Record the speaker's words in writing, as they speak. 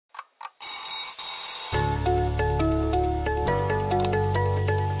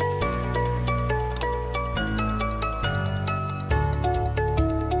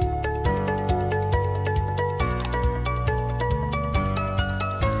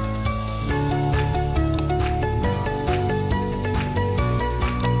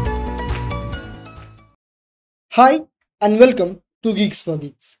Hi and welcome to Geeks for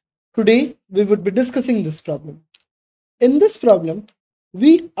Geeks. Today we would be discussing this problem. In this problem,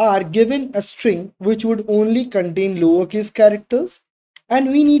 we are given a string which would only contain lowercase characters and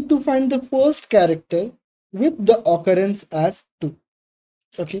we need to find the first character with the occurrence as 2.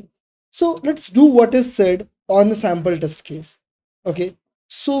 Okay, so let's do what is said on the sample test case. Okay,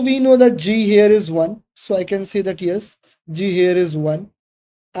 so we know that G here is 1, so I can say that yes, G here is 1,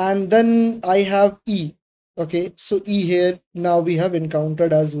 and then I have E. Okay, so E here now we have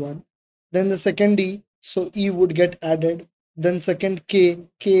encountered as 1. Then the second E, so E would get added. Then second K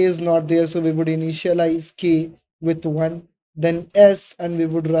is not there, so we would initialize K with 1. Then S, and we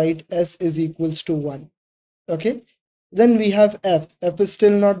would write S is equals to 1. Okay, then we have F is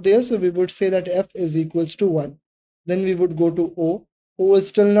still not there, so we would say that F is equals to 1. Then we would go to O is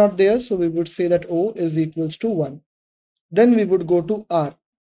still not there, so we would say that O is equals to 1. Then we would go to R.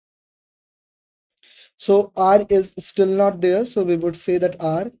 So R is still not there, so we would say that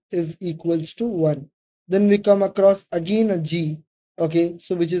R is equals to 1. Then we come across again a G, okay,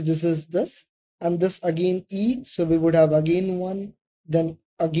 so which is this, and this again E, so we would have again 1, then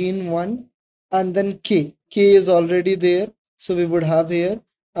again 1, and then K is already there, so we would have here,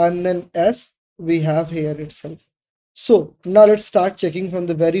 and then S we have here itself. So now let's start checking from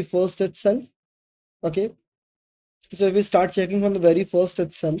the very first itself. Okay, so if we start checking from the very first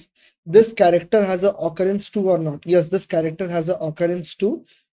itself, this character has a occurrence 2 or not? Yes, this character has a occurrence 2.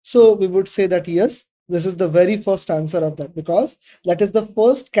 So we would say that yes, this is the very first answer of that, because that is the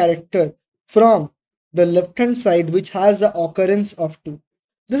first character from the left hand side which has a occurrence of 2.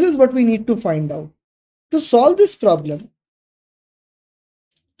 This is what we need to find out. To solve this problem,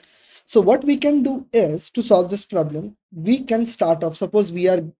 so what we can do is, to solve this problem, we can start off, suppose we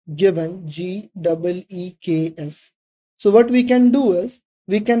are given GEEKS. So what we can do is,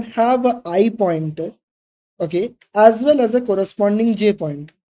 we can have a I pointer, okay, as well as a corresponding J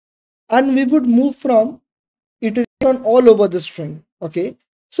pointer. And we would move from iteration all over the string, okay.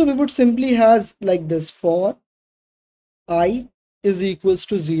 So we would simply has like this: for I is equals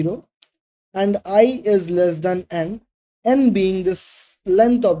to 0 and I is less than n being this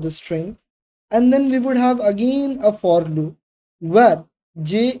length of the string, and then we would have again a for loop where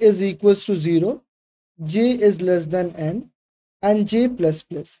j is equals to 0, j is less than n, and j plus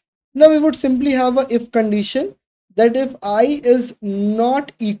plus. Now we would simply have a if condition that if I is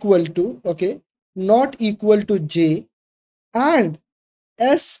not equal to, okay, not equal to j, and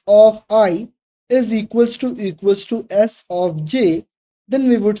s of I is equals to s of j, then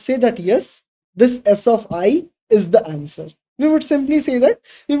we would say that yes, this s of I is the answer. We would simply say that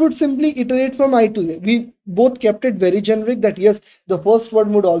we would simply iterate from I to j. We both kept it very generic that yes, the first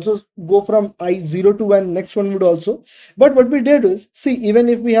one would also go from I 0 to 1, next one would also. But what we did is, see, even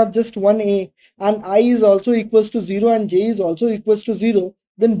if we have just one a and I is also equals to 0 and j is also equals to 0,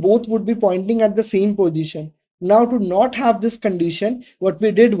 then both would be pointing at the same position. Now, to not have this condition, what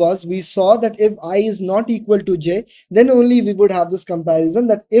we did was, we saw that if I is not equal to j, then only we would have this comparison,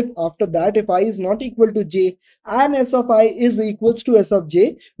 that if after that, if I is not equal to j and s of I is equals to s of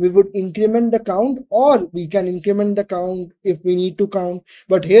j, we would increment the count, or we can increment the count if we need to count.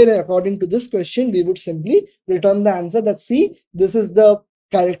 But here, according to this question, we would simply return the answer that, see, this is the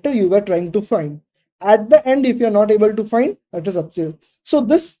character you were trying to find. At the end, if you are not able to find, that is up to you. So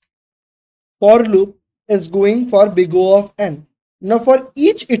this for loop is going for big O of n. Now for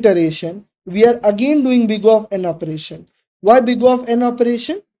each iteration, we are again doing big O of n operation. Why big O of n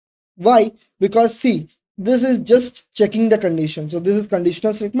operation? Why? Because see, this is just checking the condition. So this is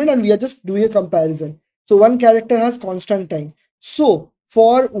conditional statement and we are just doing a comparison. So one character has constant time. So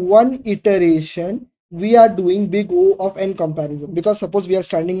for one iteration, we are doing big O of n comparison, because suppose we are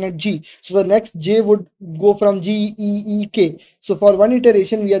standing at G. So the next J would go from G, E, E, K. So for one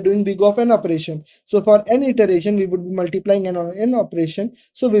iteration, we are doing big O of n operation. So for n iteration, we would be multiplying n on n operation.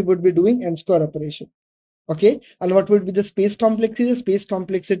 So we would be doing n square operation. Okay, and what would be the space complexity? The space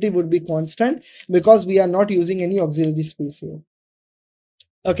complexity would be constant because we are not using any auxiliary space here.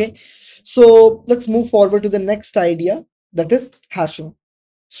 Okay, so let's move forward to the next idea, that is hashing.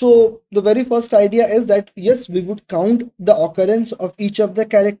 So the very first idea is that yes, we would count the occurrence of each of the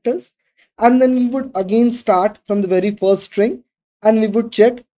characters, and then we would again start from the very first string and we would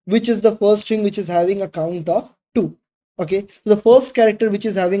check which is the first string which is having a count of 2. Okay, so the first character which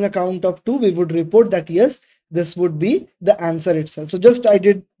is having a count of 2, we would report that yes, this would be the answer itself. So just I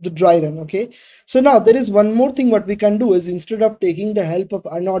did the dry run. Okay, so now there is one more thing what we can do is, instead of taking the help of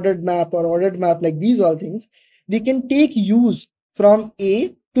unordered map or ordered map like these all things, we can take use from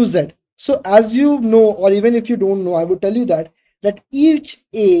A to Z. So as you know, or even if you don't know, I would tell you that each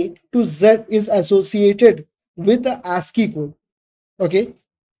A to Z is associated with the ASCII code. Okay,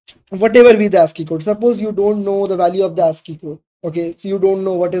 whatever be the ASCII code. Suppose you don't know the value of the ASCII code. Okay, so you don't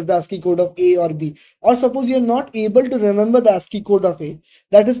know what is the ASCII code of A or B, or suppose you're not able to remember the ASCII code of A.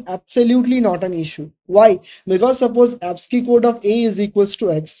 That is absolutely not an issue. Why? Because suppose ASCII code of A is equals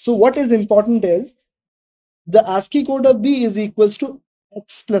to X. So what is important is the ASCII code of B is equals to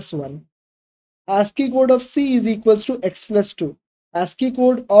X plus 1. ASCII code of C is equals to X plus 2. ASCII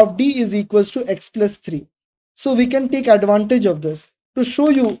code of D is equals to X plus 3. So we can take advantage of this. To show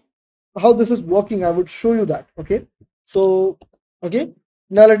you how this is working, I would show you that. Okay, so okay,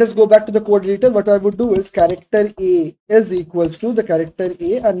 now let us go back to the code editor. What I would do is character A is equals to the character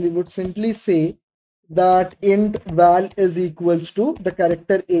A, and we would simply say that int val is equals to the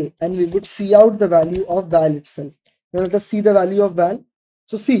character A, and we would see out the value of val itself. Now let us see the value of val.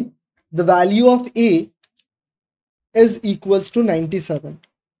 So see, the value of A is equals to 97.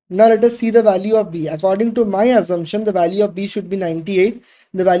 Now let us see the value of B. According to my assumption, the value of B should be 98,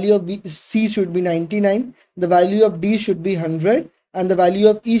 the value of C should be 99, the value of D should be 100, and the value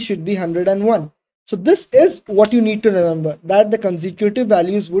of E should be 101. So this is what you need to remember, that the consecutive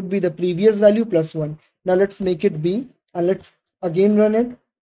values would be the previous value plus 1. Now let's make it B, and let's again run it.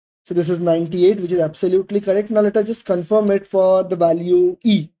 So this is 98, which is absolutely correct. Now let us just confirm it for the value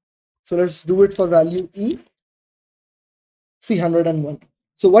E. So let's do it for value E. See, 101.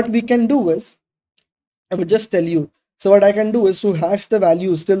 So what we can do is, I would just tell you. So what I can do is to hash the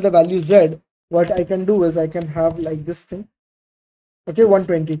values till the value Z. What I can do is I can have like this thing. Okay,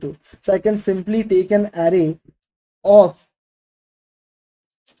 122. So I can simply take an array of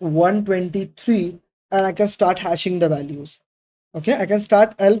 123 and I can start hashing the values. Okay, I can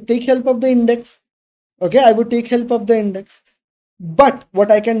start, I'll take help of the index. Okay, I would take help of the index. But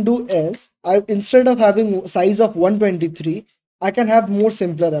what I can do is, instead of having size of 123, I can have more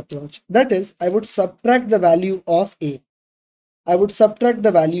simpler approach. That is, I would subtract the value of A. I would subtract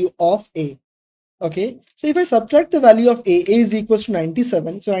the value of A. Okay, so if I subtract the value of A is equals to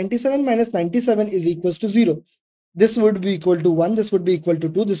 97. So 97 minus 97 is equals to 0. This would be equal to 1. This would be equal to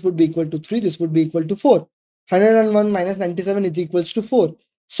 2. This would be equal to 3. This would be equal to 4. 101 minus 97 is equals to 4.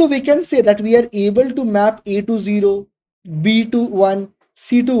 So we can say that we are able to map A to 0, B to 1,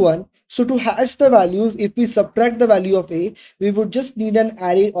 C to 1. So to hash the values, if we subtract the value of A, we would just need an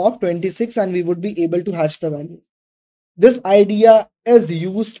array of 26 and we would be able to hash the value. This idea is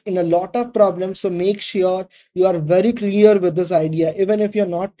used in a lot of problems, so make sure you are very clear with this idea. Even if you're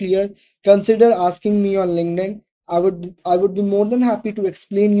not clear, consider asking me on LinkedIn. I would be more than happy to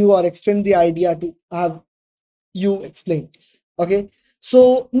explain you or extend the idea to have you explain. Okay,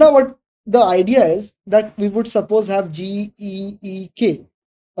 so now what the idea is that we would suppose have GEEK.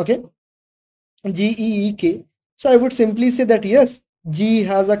 Okay, GEEK. So I would simply say that yes, G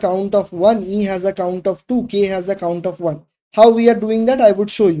has a count of 1, E has a count of 2, K has a count of 1. How we are doing that, I would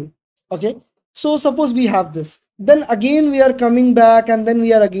show you. Okay, so suppose we have this. Then again we are coming back and then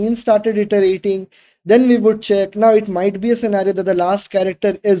we are again started iterating. Then we would check. Now it might be a scenario that the last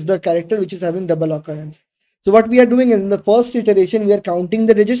character is the character which is having double occurrence. So what we are doing is in the first iteration, we are counting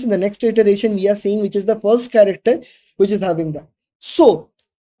the digits. In the next iteration, we are seeing which is the first character which is having that. So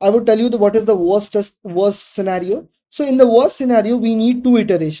I would tell you what is the worst scenario. So in the worst scenario, we need two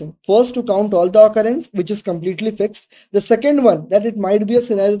iterations. First, to count all the occurrence, which is completely fixed. The second one, that it might be a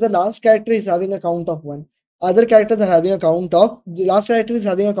scenario the last character is having a count of 1. Other characters are having a count of, the last character is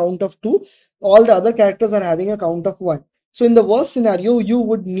having a count of 2. All the other characters are having a count of 1. So in the worst scenario, you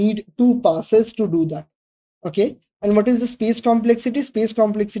would need 2 passes to do that. Okay. And what is the space complexity? Space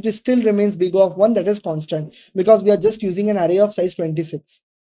complexity still remains big of 1, that is constant, because we are just using an array of size 26.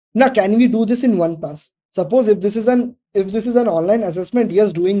 Now, can we do this in one pass? Suppose if this is an online assessment,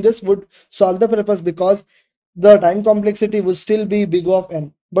 yes, doing this would solve the purpose because the time complexity would still be big of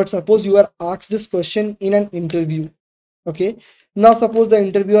n. But suppose you are asked this question in an interview. Okay. Now suppose the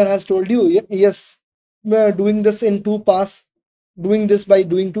interviewer has told you, yes, doing this in 2 pass, doing this by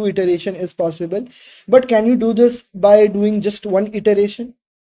doing 2 iteration is possible. But can you do this by doing just 1 iteration?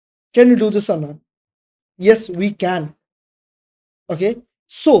 Can you do this or not? Yes, we can. Okay,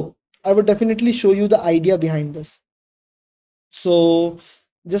 so I would definitely show you the idea behind this. So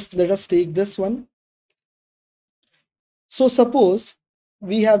just let us take this one. So suppose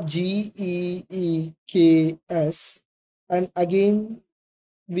we have GEEKS and again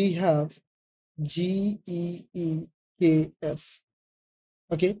we have GEEKS.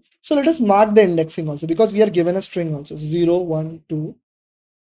 Okay, so let us mark the indexing also, because we are given a string also. 0, 1, 2,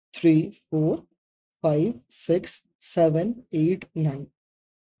 3, 4, 5, 6, 7, 8, 9.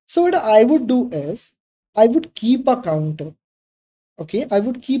 So what I would do is I would keep a counter. Okay, I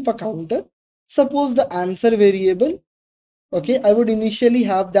would keep a counter Suppose the answer variable, okay, I would initially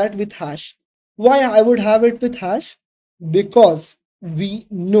have that with hash. Why I would have it with hash? Because we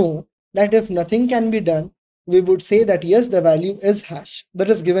know that if nothing can be done, we would say that yes, the value is hash. That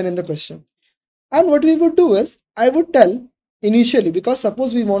is given in the question. And what we would do is, I would tell initially, because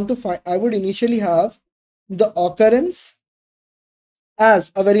suppose we want to find, I would initially have the occurrence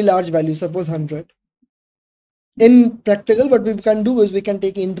as a very large value, suppose 100. In practical, what we can do is we can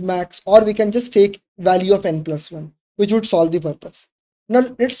take int max, or we can just take value of n plus 1, which would solve the purpose. Now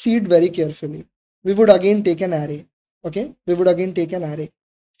let's see it very carefully. We would again take an array. Okay, we would again take an array.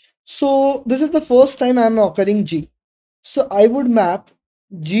 So this is the first time I am occurring g. So I would map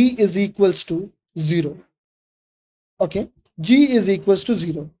g is equals to 0. Okay, g is equals to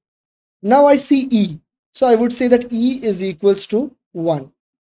 0. Now I see e. So I would say that e is equals to 1.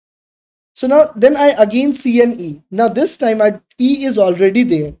 So now then I again see an e. Now this time e is already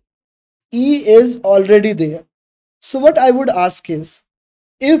there. E is already there. So what I would ask is,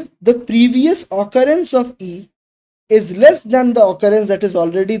 if the previous occurrence of e is less than the occurrence that is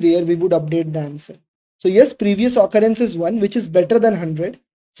already there, we would update the answer. So yes, previous occurrence is 1, which is better than 100.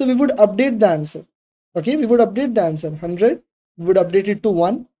 So we would update the answer. Okay, we would update the answer. 100, we would update it to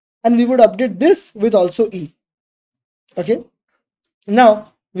 1, and we would update this with also e. Okay,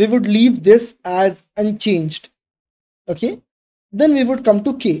 now we would leave this as unchanged. Okay, then we would come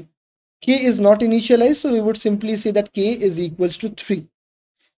to k. K is not initialized, so we would simply say that k is equals to 3.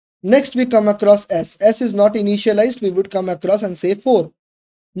 Next we come across s. S is not initialized, we would come across and say 4.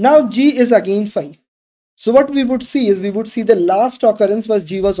 Now g is again 5. So what we would see is, we would see the last occurrence was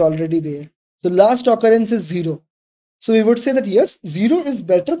g was already there. So last occurrence is 0. So we would say that yes, 0 is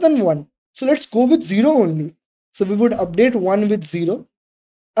better than 1. So let's go with 0 only. So we would update 1 with 0,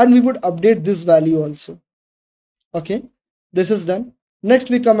 and we would update this value also. Okay, this is done. Next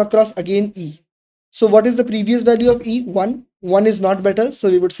we come across again e. So what is the previous value of e? 1. 1 is not better,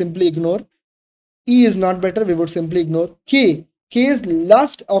 so we would simply ignore. E is not better, we would simply ignore. K. K's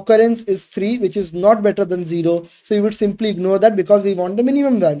last occurrence is 3, which is not better than 0. So we would simply ignore that because we want the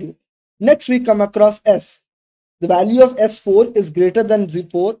minimum value. Next we come across s. The value of s4 is greater than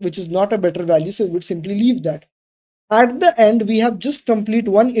 4, which is not a better value. So we would simply leave that. At the end, we have just complete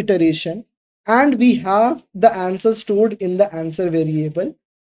one iteration, and we have the answer stored in the answer variable,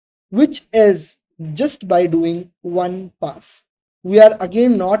 which is just by doing one pass. We are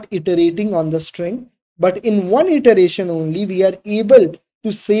again not iterating on the string, but in one iteration only we are able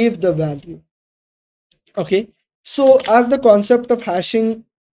to save the value. Okay, so as the concept of hashing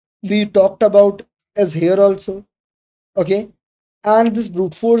we talked about is here also. Okay, and this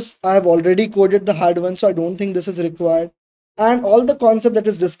brute force, I have already coded the hard one, so I don't think this is required. And all the concept that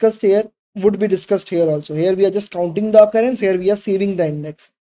is discussed here would be discussed here also. Here we are just counting the occurrence, here we are saving the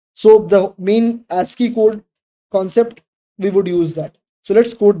index. So the main ASCII code concept, we would use that. So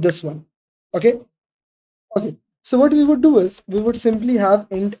let's code this one. Okay, okay, so what we would do is, we would simply have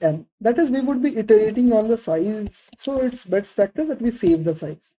int n, that is, we would be iterating on the size, so it's best practice that we save the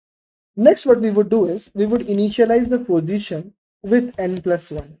size. Next, what we would do is, we would initialize the position with n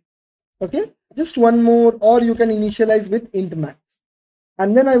plus 1. Okay, just one more, or you can initialize with int max.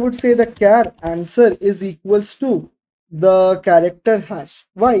 And then I would say the char answer is equals to the character hash.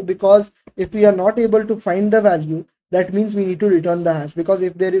 Why? Because if we are not able to find the value, that means we need to return the hash. Because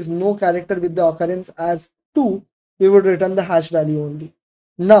if there is no character with the occurrence as 2, we would return the hash value only.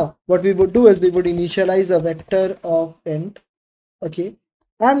 Now, what we would do is, we would initialize a vector of int. Okay,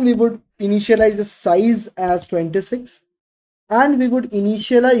 and we would initialize the size as 26, and we would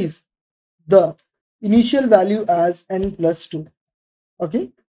initialize the initial value as n plus 2. Okay,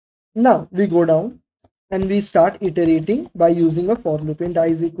 now we go down and we start iterating by using a for loop. Int I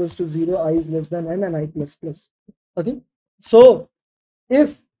is equals to 0, I is less than n, and I plus plus. Okay, so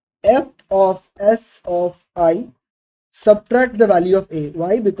if f of s of I, subtract the value of a.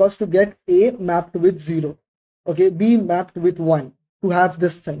 Why? Because to get a mapped with 0, okay, b mapped with 1, to have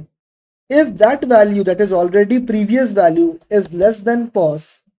this thing, if that value, that is already previous value, is less than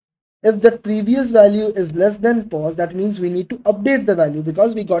pos, if that previous value is less than pos, that means we need to update the value,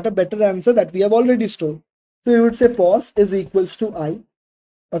 because we got a better answer that we have already stored. So we would say pos is equals to I.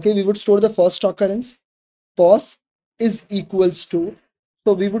 Okay, we would store the first occurrence. Pos is equals to,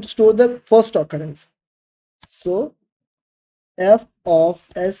 so we would store the first occurrence. So f of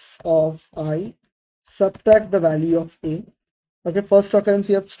s of I, subtract the value of a. Okay, first occurrence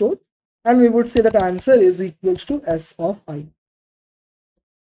we have stored, and we would say that answer is equals to s of I.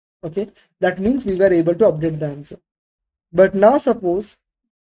 Okay, that means we were able to update the answer. But now suppose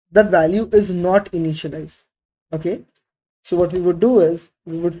that value is not initialized. Okay, So what we would do is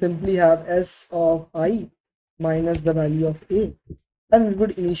we would simply have s of I minus the value of a, and we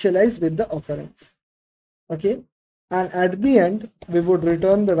would initialize with the occurrence. Okay, and at the end we would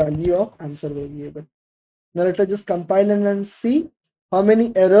return the value of answer variable. Now let us just compile and then see how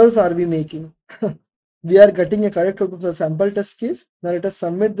many errors are we making. We are getting a correct output of the sample test case. Now let us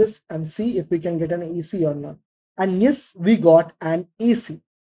submit this and see if we can get an EC or not. And yes, we got an EC.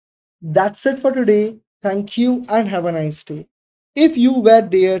 That's it for today. Thank you and have a nice day. If you were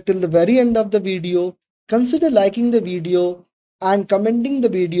there till the very end of the video, consider liking the video and commenting the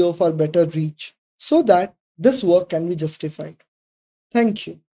video for better reach so that this work can be justified. Thank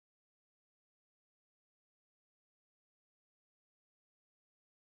you.